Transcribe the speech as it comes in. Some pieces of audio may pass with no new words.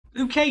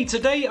Okay,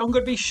 today I'm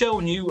going to be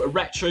showing you a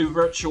Retro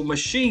Virtual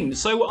Machine.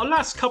 So I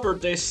last covered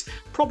this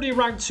probably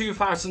around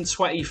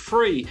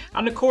 2023,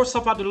 and of course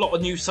I've had a lot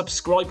of new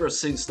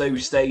subscribers since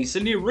those days,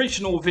 and the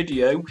original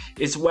video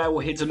is well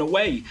hidden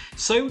away.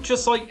 So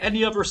just like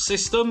any other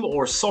system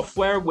or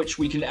software which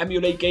we can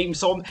emulate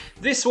games on,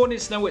 this one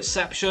is no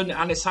exception,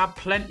 and it's had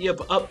plenty of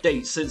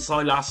updates since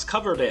I last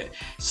covered it.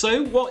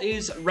 So what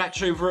is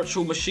Retro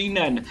Virtual Machine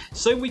then?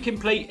 So we can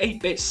play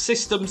 8-bit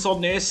systems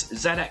on this,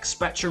 ZX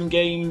Spectrum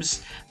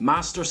games,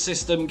 Master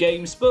System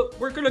games, but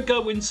we're going to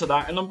go into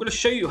that and I'm going to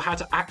show you how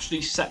to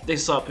actually set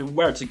this up and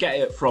where to get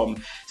it from.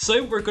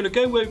 So we're going to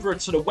go over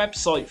to the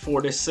website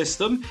for this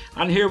system,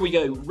 and here we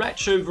go,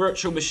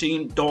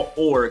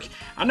 retrovirtualmachine.org,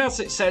 and as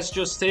it says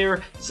just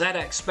here,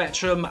 ZX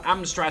Spectrum,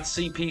 Amstrad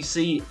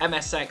CPC,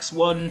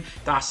 MSX1,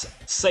 that's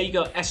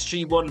Sega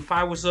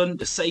SG-1000,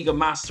 the Sega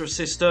Master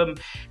System.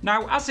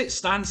 Now as it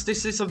stands,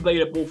 this is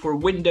available for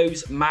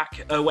Windows,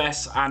 Mac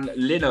OS and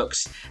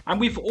Linux, and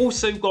we've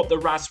also got the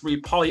Raspberry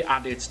Pi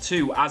added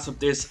too as of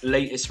this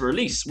latest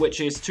release,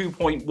 which is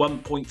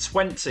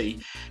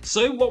 2.1.20.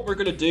 So what we're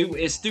going to do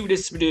is do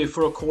this video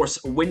for, of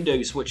course,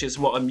 Windows, which is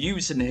what I'm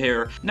using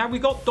here. Now we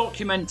got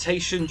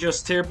documentation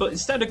just here, but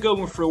instead of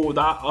going through all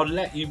that, I'll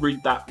let you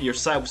read that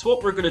yourselves.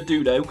 What we're going to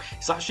do though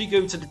is actually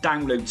go to the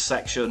download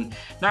section.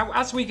 Now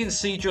as we can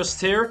see just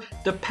here,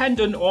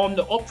 dependent on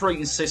the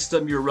operating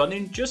system you're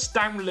running, just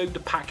download the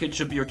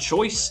package of your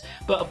choice,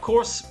 but of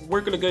course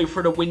we're going to go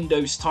for the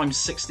Windows x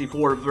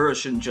 64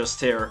 version just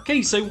here.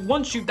 Okay, so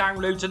once you've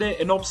downloaded it,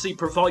 and obviously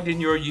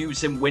providing you're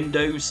using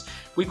Windows,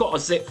 we've got a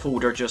zip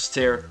folder just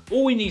here.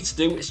 All we need to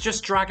do is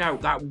just drag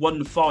out that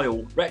one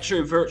file,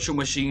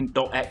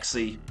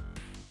 retrovirtualmachine.exe.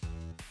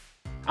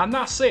 And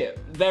that's it,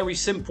 very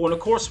simple. And of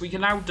course we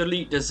can now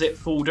delete the zip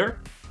folder.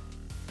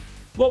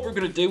 What we're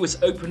going to do is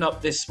open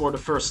up this for the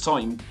first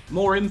time,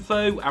 more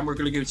info, and we're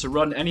going to go to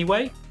run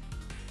anyway.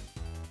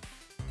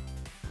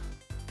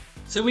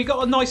 So we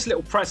got a nice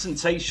little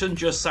presentation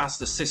just as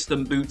the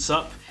system boots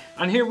up.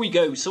 And here we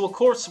go. So of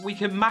course we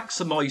can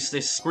maximize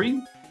this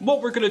screen.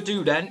 What we're going to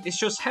do then is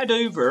just head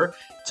over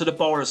to the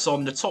bars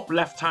on the top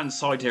left hand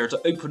side here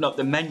to open up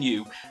the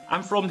menu.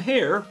 And from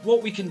here,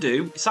 what we can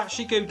do is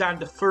actually go down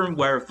to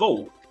Firmware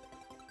Vault.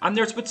 And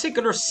there's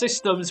particular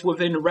systems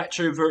within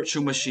Retro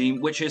Virtual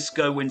Machine which is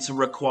going to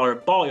require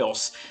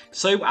BIOS.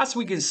 So as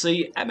we can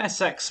see,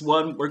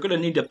 MSX1, we're going to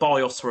need a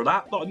BIOS for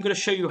that, but I'm going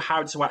to show you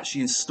how to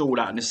actually install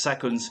that in a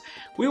second.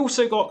 We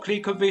also got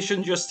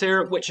ColecoVision just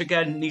here, which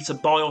again needs a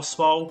BIOS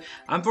file.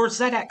 And for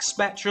ZX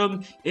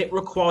Spectrum, it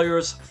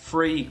requires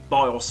 3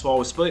 BIOS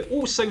files, but it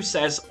also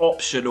says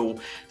optional.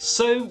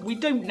 So we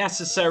don't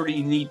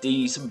necessarily need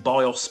these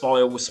BIOS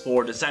files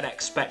for the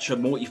ZX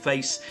Spectrum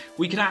multiface.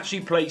 We can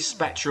actually play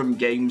Spectrum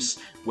games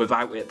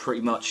without it pretty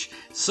much.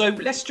 So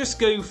let's just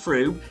go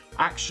through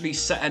actually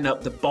setting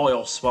up the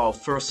BIOS file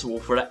first of all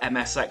for the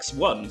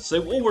MSX1.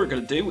 So all we're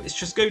going to do is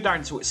just go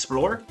down to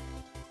Explore,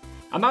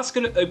 and that's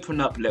going to open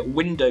up a little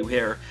window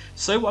here.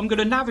 So I'm going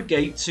to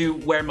navigate to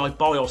where my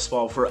BIOS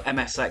file for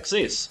MSX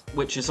is,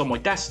 which is on my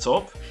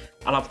desktop,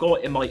 and I've got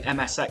it in my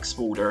MSX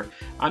folder.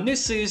 And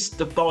this is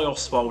the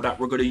BIOS file that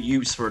we're going to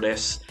use for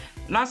this.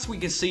 And as we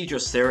can see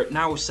just there, it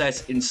now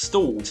says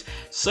installed.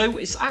 So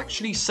it's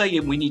actually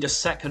saying we need a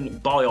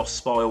second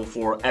BIOS file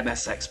for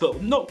MSX, but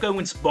I'm not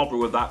going to bother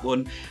with that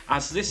one,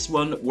 as this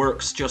one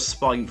works just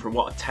fine for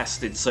what I've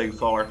tested so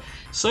far.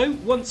 So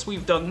once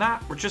we've done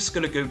that, we're just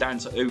going to go down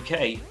to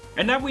OK.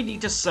 And now we need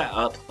to set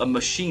up a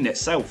machine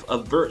itself, a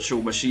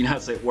virtual machine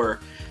as it were.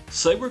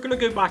 So we're going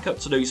to go back up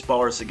to those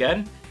bars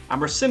again, and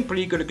we're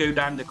simply going to go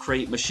down to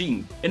create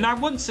machine. And now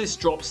once this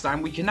drops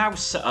down, we can now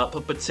set up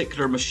a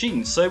particular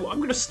machine. So I'm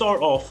going to start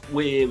off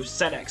with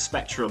ZX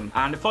Spectrum,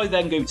 and if I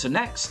then go to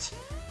next,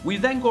 we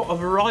then got a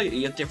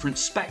variety of different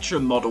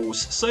Spectrum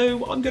models.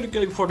 So I'm going to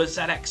go for the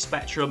ZX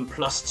Spectrum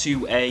plus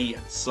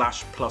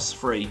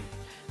 2A/+3.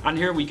 And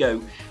here we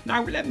go.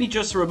 Now let me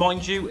just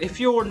remind you,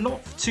 if you're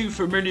not too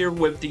familiar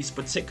with these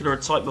particular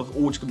type of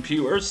old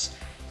computers,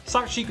 it's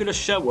actually going to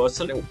show us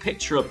a little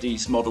picture of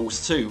these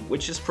models too,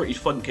 which is pretty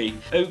funky.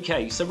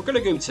 Okay, so we're going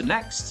to go to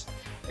next,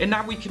 and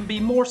now we can be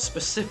more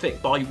specific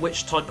by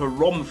which type of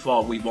ROM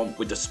file we want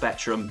with the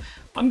Spectrum.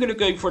 I'm going to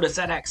go for the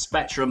ZX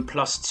Spectrum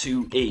plus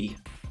 2E.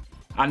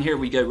 And here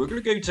we go, we're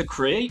going to go to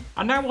create,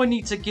 and now I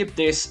need to give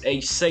this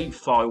a save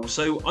file,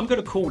 so I'm going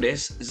to call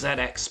this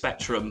ZX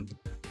Spectrum.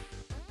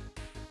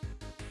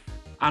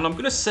 And I'm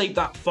going to save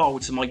that file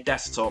to my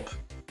desktop.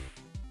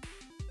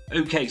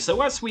 Okay,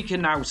 so as we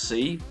can now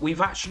see, we've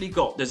actually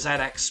got the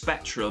ZX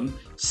Spectrum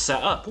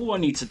set up. All I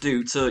need to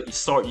do to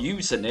start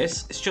using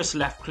this is just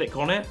left click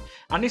on it,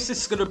 and this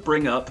is going to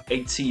bring up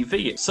a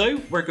TV. So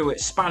we're going to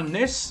expand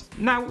this.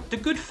 Now the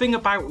good thing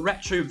about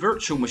Retro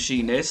Virtual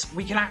Machine is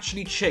we can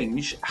actually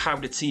change how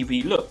the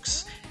TV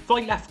looks. If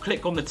I left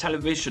click on the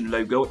television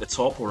logo at the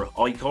top, or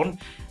icon,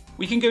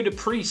 we can go to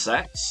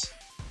presets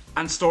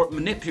and start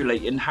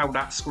manipulating how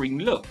that screen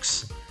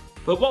looks.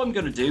 But what I'm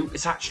going to do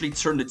is actually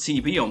turn the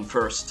TV on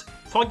first.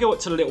 If I go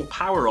up to the little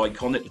power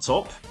icon at the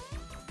top,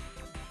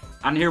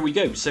 And here we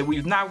go. So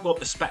we've now got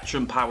the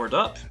Spectrum powered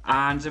up.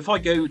 And if I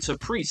go to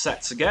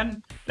presets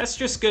again, let's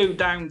just go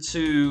down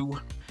to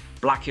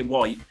black and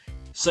white.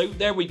 So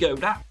there we go.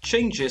 That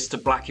changes to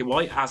black and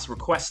white as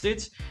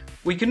requested.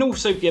 We can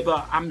also give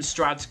a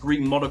Amstrad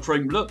green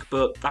monochrome look,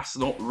 but that's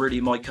not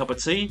really my cup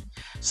of tea.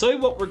 So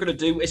what we're going to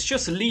do is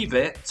just leave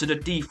it to the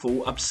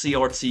default of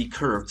CRT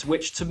curved,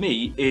 which to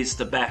me is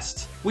the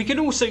best. We can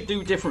also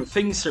do different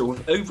things here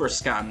with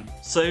overscan.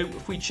 So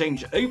if we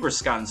change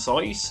overscan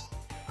size,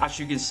 as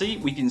you can see,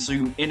 we can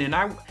zoom in and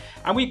out,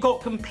 and we've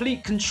got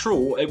complete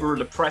control over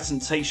the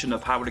presentation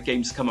of how the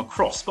games come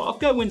across, but I'll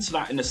go into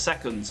that in a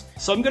second.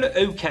 So I'm going to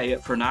OK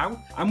it for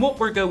now, and what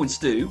we're going to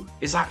do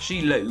is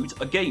actually load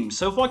a game.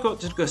 So if I go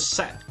to the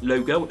cassette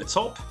logo at the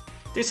top,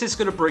 this is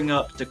going to bring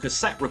up the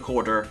cassette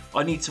recorder.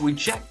 I need to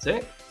eject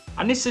it.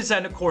 And this is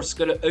then of course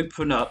going to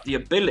open up the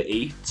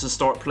ability to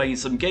start playing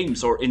some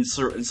games or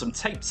inserting some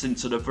tapes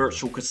into the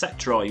virtual cassette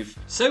drive.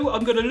 So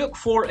I'm going to look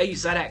for a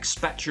ZX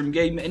Spectrum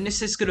game, and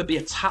this is going to be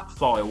a tap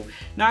file.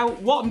 Now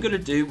what I'm going to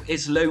do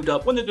is load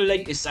up one of the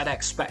latest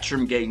ZX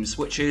Spectrum games,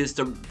 which is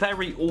the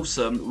very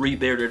awesome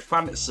Rebearded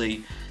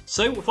Fantasy.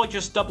 So if I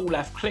just double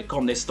left click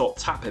on this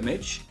 .tap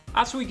image,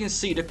 as we can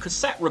see, the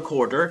cassette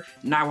recorder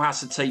now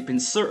has the tape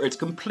inserted,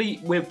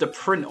 complete with the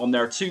print on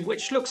there too,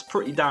 which looks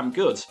pretty damn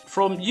good.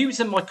 From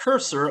using my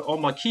cursor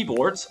on my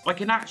keyboard, I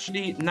can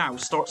actually now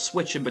start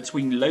switching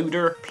between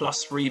loader,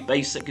 +3,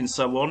 basic and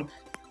so on.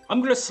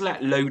 I'm going to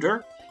select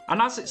loader,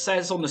 and as it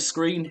says on the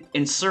screen,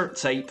 insert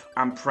tape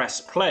and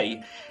press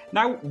play.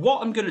 Now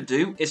what I'm going to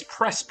do is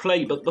press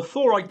play, but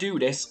before I do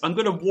this, I'm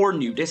going to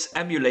warn you, this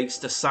emulates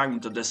the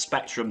sound of the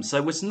Spectrum,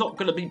 so it's not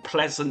going to be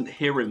pleasant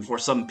hearing for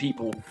some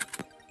people.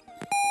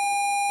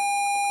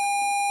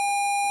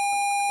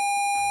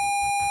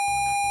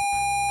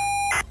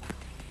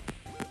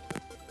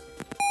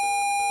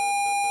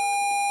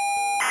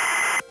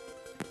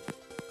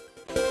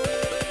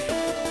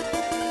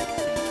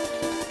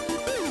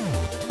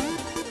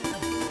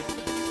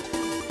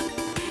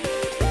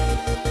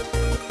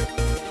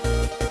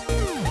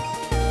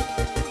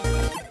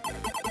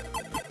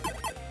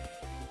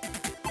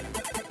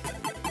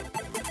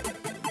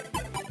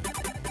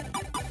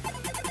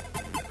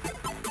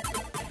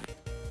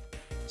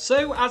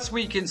 So as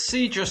we can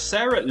see just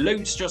there, it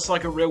loads just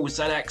like a real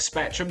ZX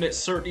Spectrum. It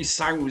certainly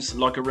sounds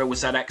like a real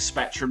ZX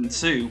Spectrum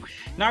too.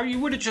 Now you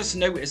would have just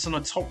noticed on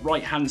the top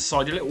right hand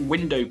side a little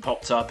window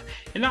popped up,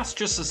 and that's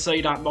just to say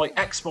that my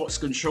Xbox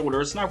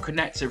controller is now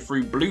connected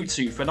through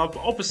Bluetooth, and I've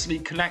obviously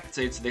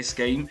connected this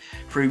game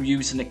through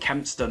using the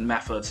Kempston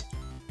method.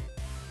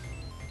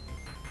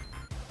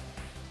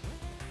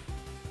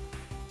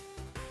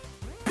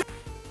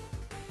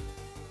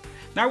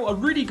 Now, a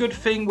really good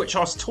thing which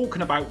I was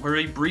talking about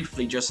very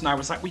briefly just now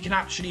is that we can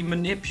actually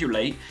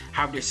manipulate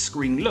how this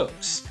screen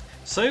looks.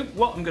 So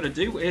what I'm going to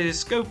do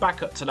is go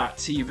back up to that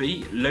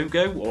TV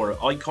logo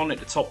or icon at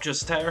the top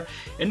just there,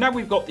 and now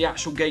we've got the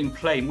actual game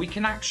playing. We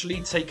can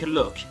actually take a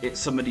look at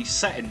some of these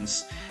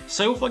settings.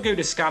 So if I go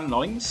to scan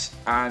lines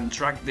and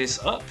drag this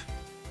up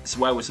as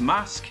well as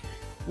mask,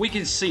 we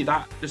can see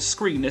that the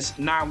screen is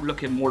now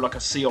looking more like a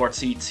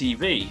CRT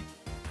TV.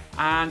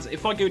 And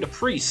if I go to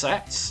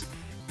presets,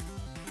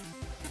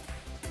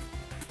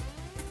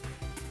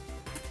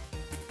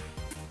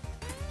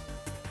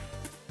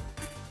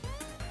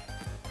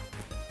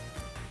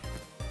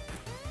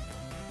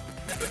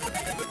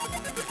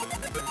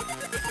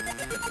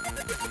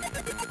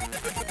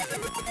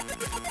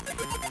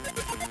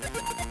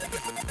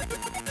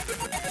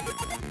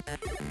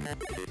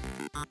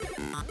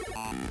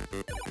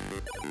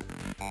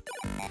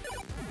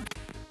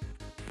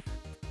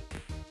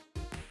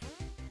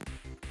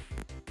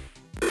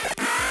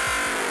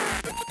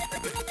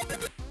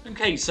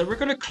 okay, so we're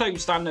going to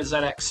close down the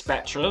ZX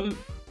Spectrum,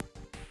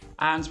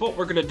 and what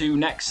we're going to do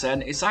next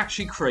then is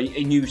actually create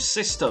a new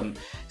system.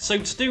 So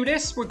to do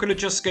this, we're going to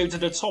just go to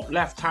the top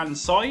left hand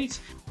side,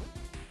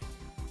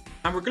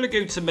 and we're going to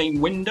go to main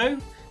window,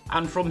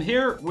 and from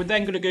here we're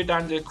then going to go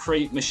down to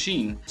create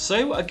machine.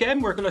 So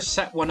again, we're going to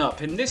set one up,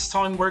 and this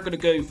time we're going to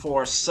go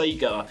for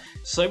Sega.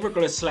 So we're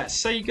going to select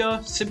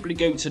Sega, simply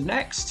go to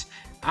next,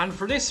 and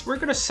for this we're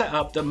going to set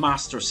up the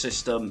master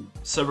system.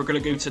 So we're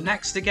going to go to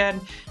next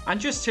again,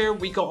 and just here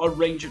we got a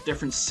range of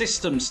different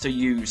systems to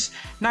use.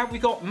 Now we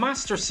got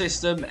master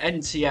system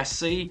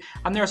NTSC,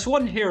 and there's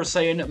one here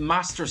saying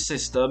master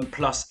system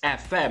plus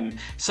FM.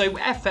 So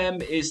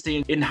FM is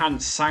the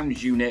enhanced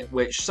sound unit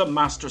which some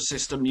master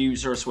system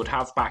users would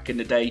have back in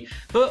the day,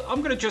 but I'm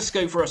going to just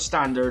go for a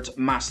standard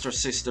master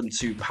system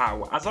to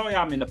PAL. As I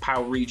am in the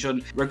PAL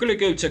region, we're going to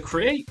go to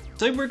create.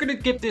 So we're going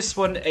to give this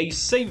one a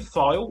save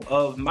file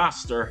of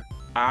master.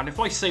 And if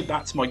I save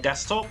that to my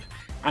desktop,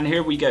 and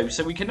here we go.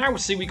 So we can now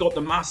see we got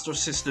the Master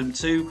System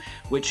 2,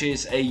 which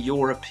is a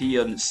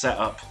European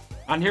setup.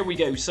 And here we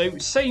go. So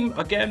same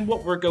again,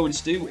 what we're going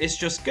to do is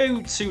just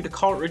go to the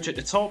cartridge at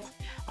the top,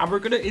 and we're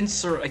going to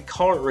insert a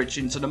cartridge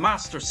into the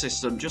Master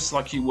System, just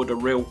like you would a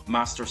real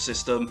Master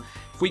System.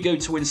 If we go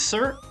to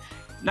insert,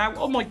 now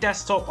on my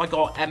desktop I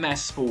got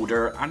MS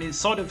folder, and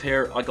inside of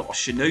here I got a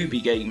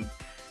Shinobi game.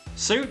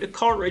 So the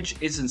cartridge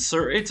is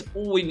inserted.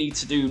 All we need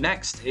to do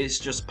next is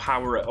just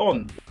power it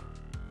on.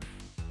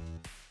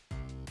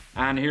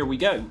 And here we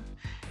go.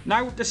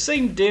 Now the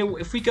same deal,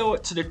 if we go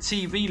up to the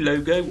TV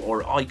logo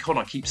or icon,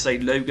 I keep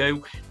saying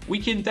logo, we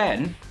can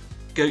then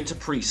go to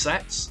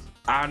presets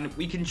and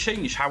we can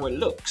change how it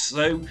looks.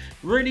 So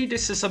really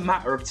this is a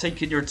matter of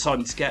taking your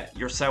time to get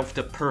yourself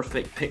the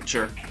perfect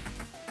picture.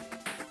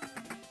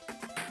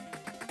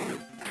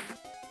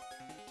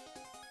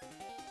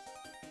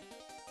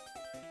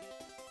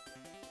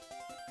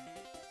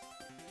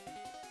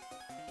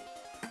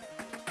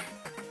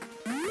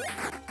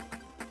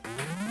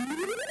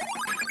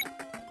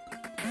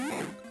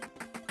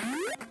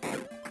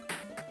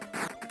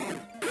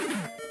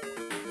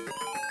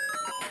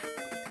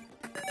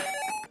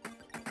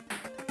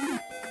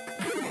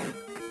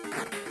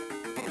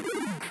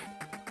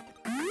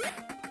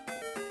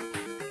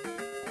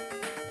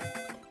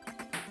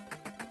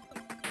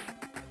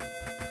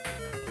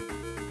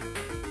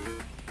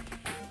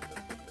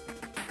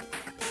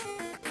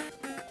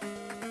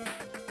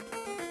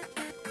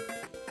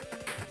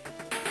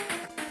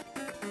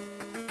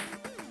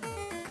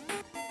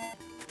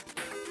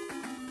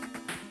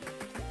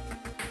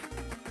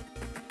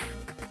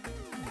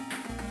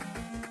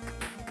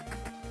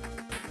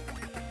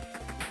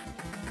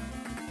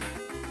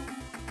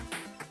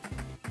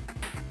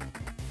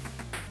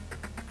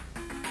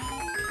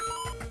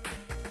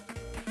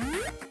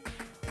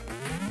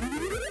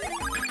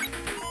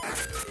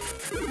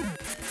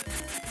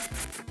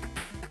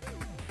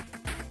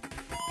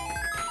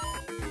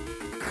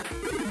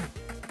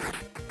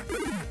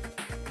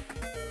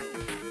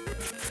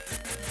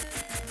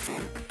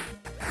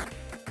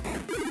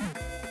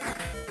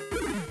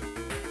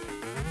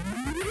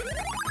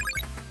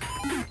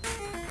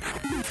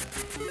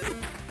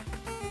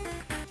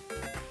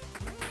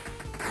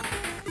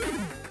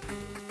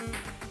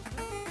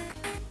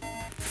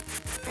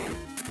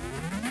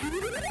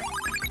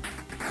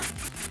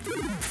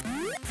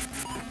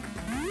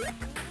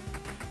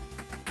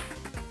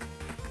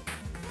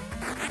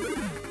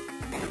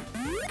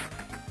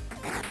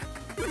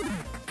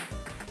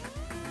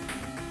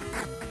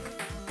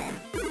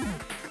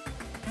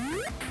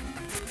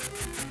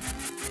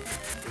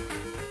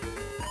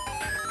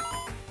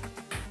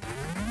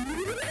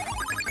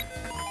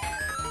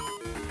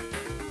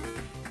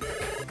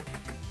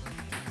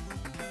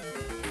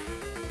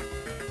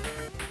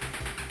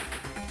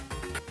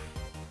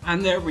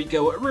 And there we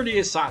go, it really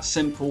is that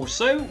simple.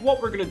 So what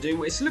we're going to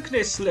do is look at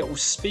this little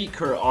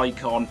speaker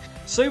icon.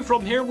 So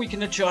from here we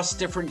can adjust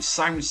different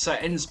sound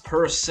settings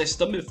per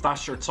system if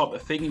that's your type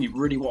of thing and you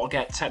really want to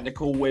get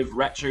technical with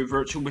Retro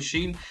Virtual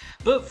Machine.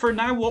 But for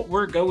now what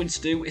we're going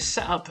to do is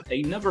set up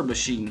another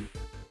machine.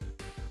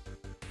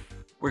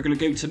 We're going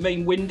to go to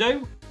main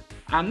window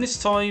and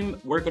this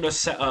time we're going to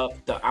set up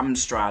the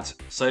Amstrad.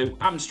 So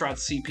Amstrad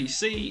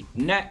CPC,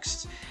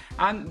 next.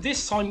 And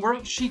this time we're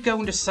actually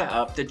going to set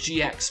up the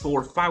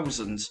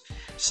GX4000.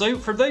 So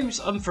for those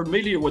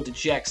unfamiliar with the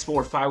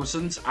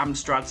GX4000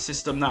 Amstrad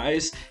system that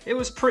is, it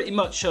was pretty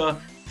much a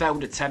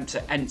failed attempt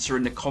to enter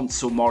in the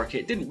console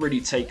market. It didn't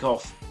really take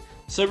off.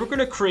 So we're going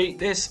to create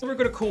this, we're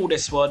going to call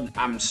this one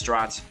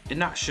Amstrad,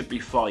 and that should be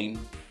fine.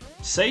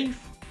 Save,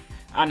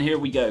 and here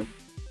we go.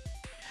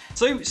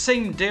 So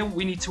same deal,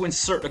 we need to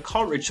insert the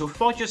cartridge. So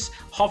if I just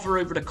hover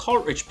over the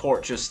cartridge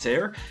port just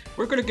here,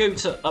 we're going to go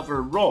to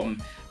other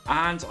ROM.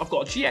 And I've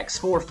got a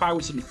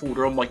GX4000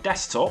 folder on my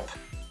desktop.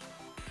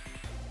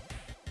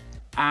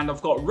 And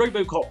I've got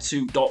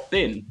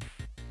robocop2.bin.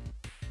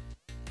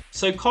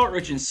 So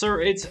cartridge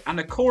inserted, and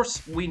of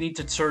course we need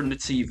to turn the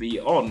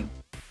TV on.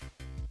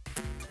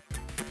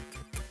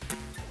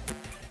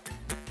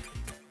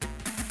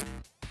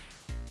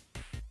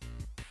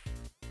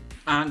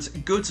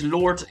 And good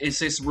lord, is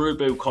this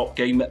Robocop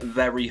game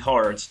very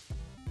hard.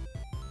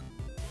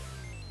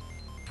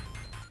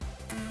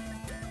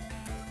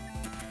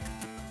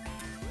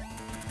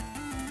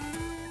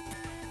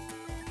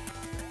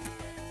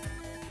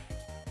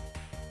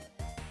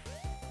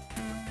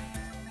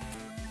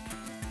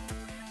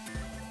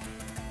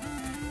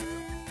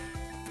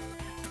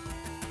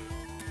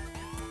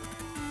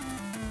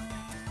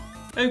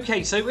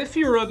 Okay, so if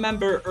you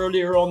remember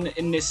earlier on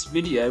in this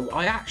video,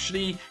 I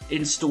actually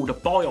installed a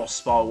BIOS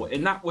file,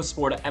 and that was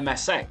for the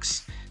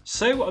MSX.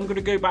 So I'm going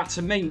to go back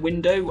to main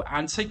window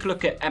and take a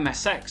look at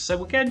MSX.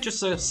 So again,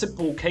 just a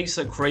simple case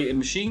of creating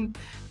machine.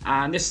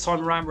 And this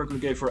time around, we're going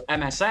to go for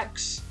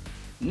MSX,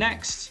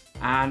 next,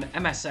 and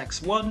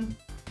MSX1.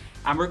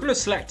 And we're going to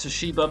select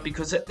Toshiba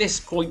because at this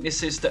point,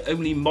 this is the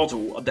only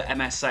model of the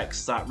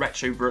MSX that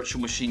Retro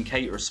Virtual Machine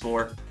caters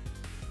for.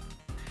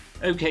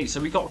 Okay, so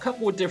we've got a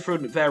couple of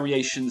different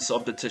variations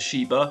of the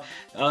Toshiba.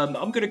 I'm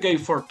going to go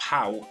for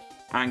PAL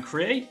and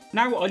create.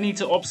 Now I need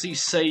to obviously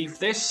save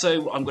this,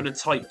 so I'm going to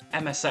type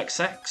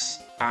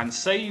MSXX and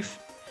save.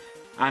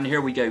 And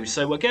here we go.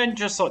 So again,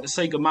 just like the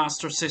Sega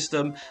Master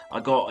System, I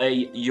got a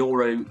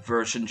Euro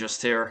version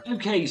just here.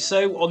 Okay,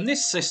 so on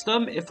this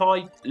system, if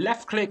I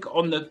left click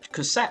on the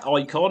cassette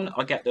icon,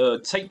 I get the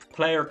tape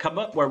player come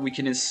up where we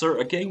can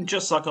insert a game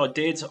just like I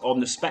did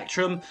on the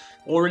Spectrum.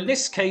 Or in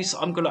this case,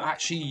 I'm going to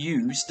actually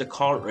use the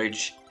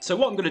cartridge. So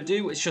what I'm going to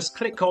do is just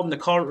click on the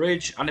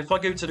cartridge, and if I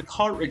go to the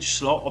cartridge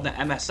slot on the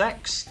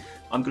MSX,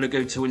 I'm going to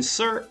go to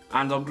insert,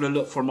 and I'm going to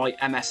look for my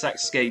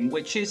MSX game,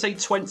 which is a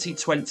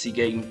 2020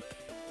 game.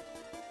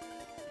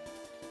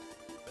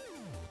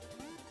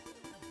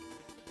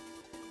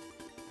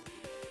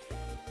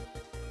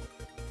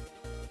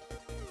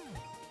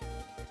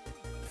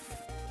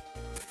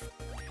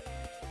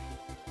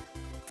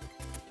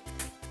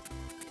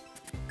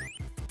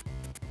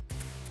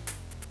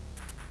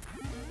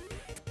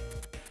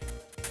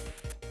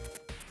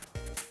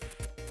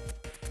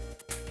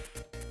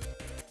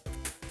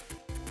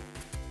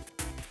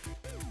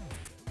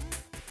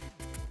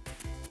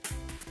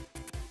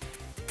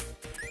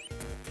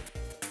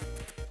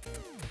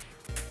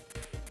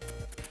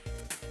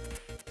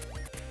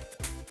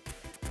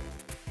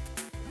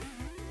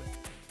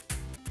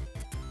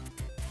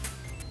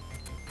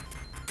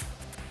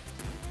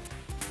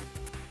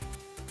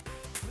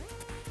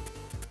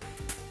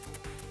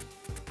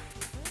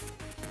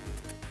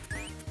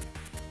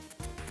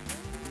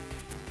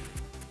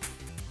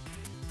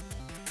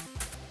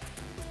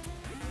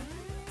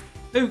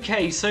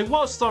 Okay, so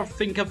whilst I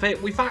think of it,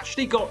 we've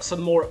actually got some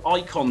more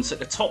icons at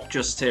the top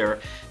just here.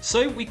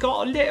 So we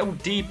got a little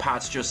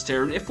D-pad just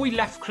here, and if we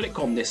left click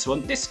on this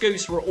one, this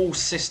goes for all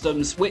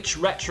systems which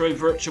Retro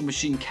Virtual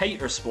Machine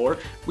caters for.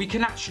 We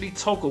can actually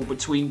toggle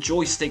between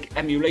joystick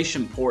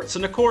emulation ports,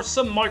 and of course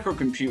some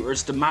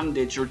microcomputers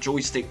demanded your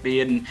joystick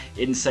being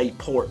in, say,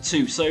 port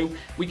 2. So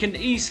we can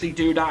easily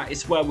do that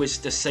as well as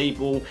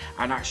disable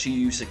and actually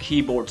use a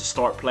keyboard to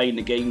start playing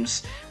the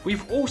games.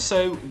 We've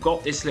also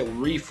got this little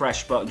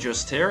refresh button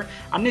just here,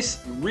 and this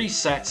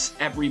resets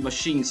every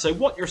machine. So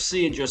what you're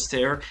seeing just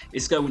here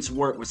is going to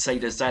work with, say,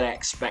 the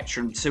ZX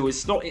Spectrum 2.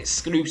 It's not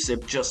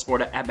exclusive just for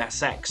the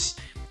MSX.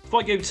 If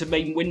I go to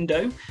main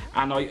window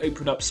and I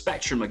open up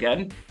Spectrum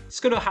again, it's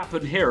going to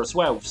happen here as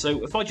well.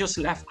 So if I just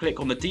left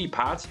click on the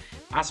D-pad,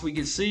 as we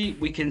can see,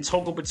 we can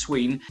toggle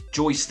between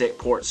joystick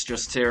ports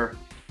just here.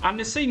 And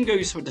the same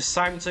goes with the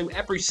sound, so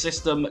every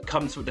system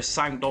comes with the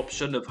sound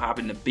option of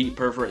having the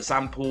beeper, for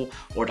example,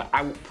 or the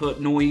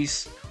output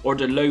noise, or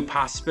the low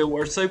pass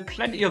filter, so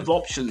plenty of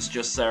options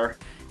just there.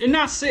 And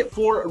that's it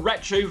for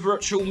Retro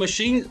Virtual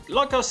Machine.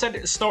 Like I said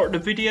at the start of the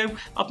video,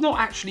 I've not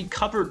actually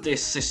covered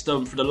this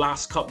system for the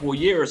last couple of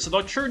years, and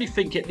I truly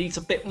think it needs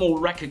a bit more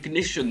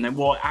recognition than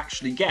what it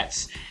actually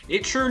gets.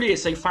 It truly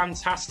is a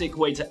fantastic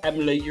way to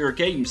emulate your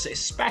games,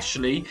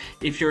 especially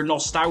if you're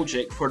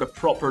nostalgic for the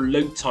proper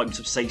load times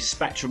of, say,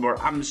 Spectrum or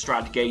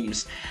Amstrad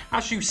games.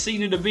 As you've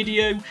seen in the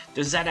video,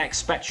 the ZX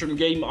Spectrum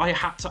game, I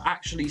had to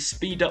actually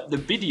speed up the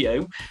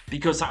video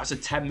because that was a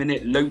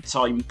 10-minute load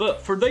time. But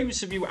for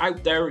those of you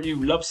out there who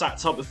love that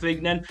type of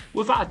thing, then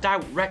without a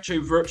doubt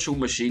Retro Virtual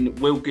Machine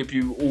will give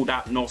you all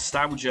that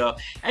nostalgia.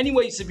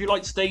 Anyways, if you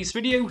liked today's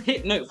video,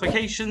 hit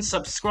notifications,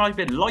 subscribe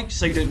and like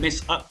so you don't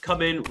miss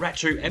upcoming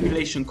retro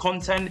emulation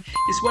content,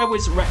 as well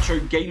as retro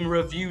game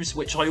reviews,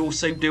 which I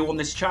also do on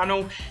this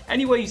channel.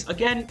 Anyways,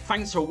 again,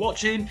 thanks for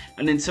watching,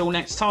 and until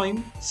next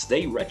time,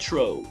 stay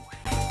retro.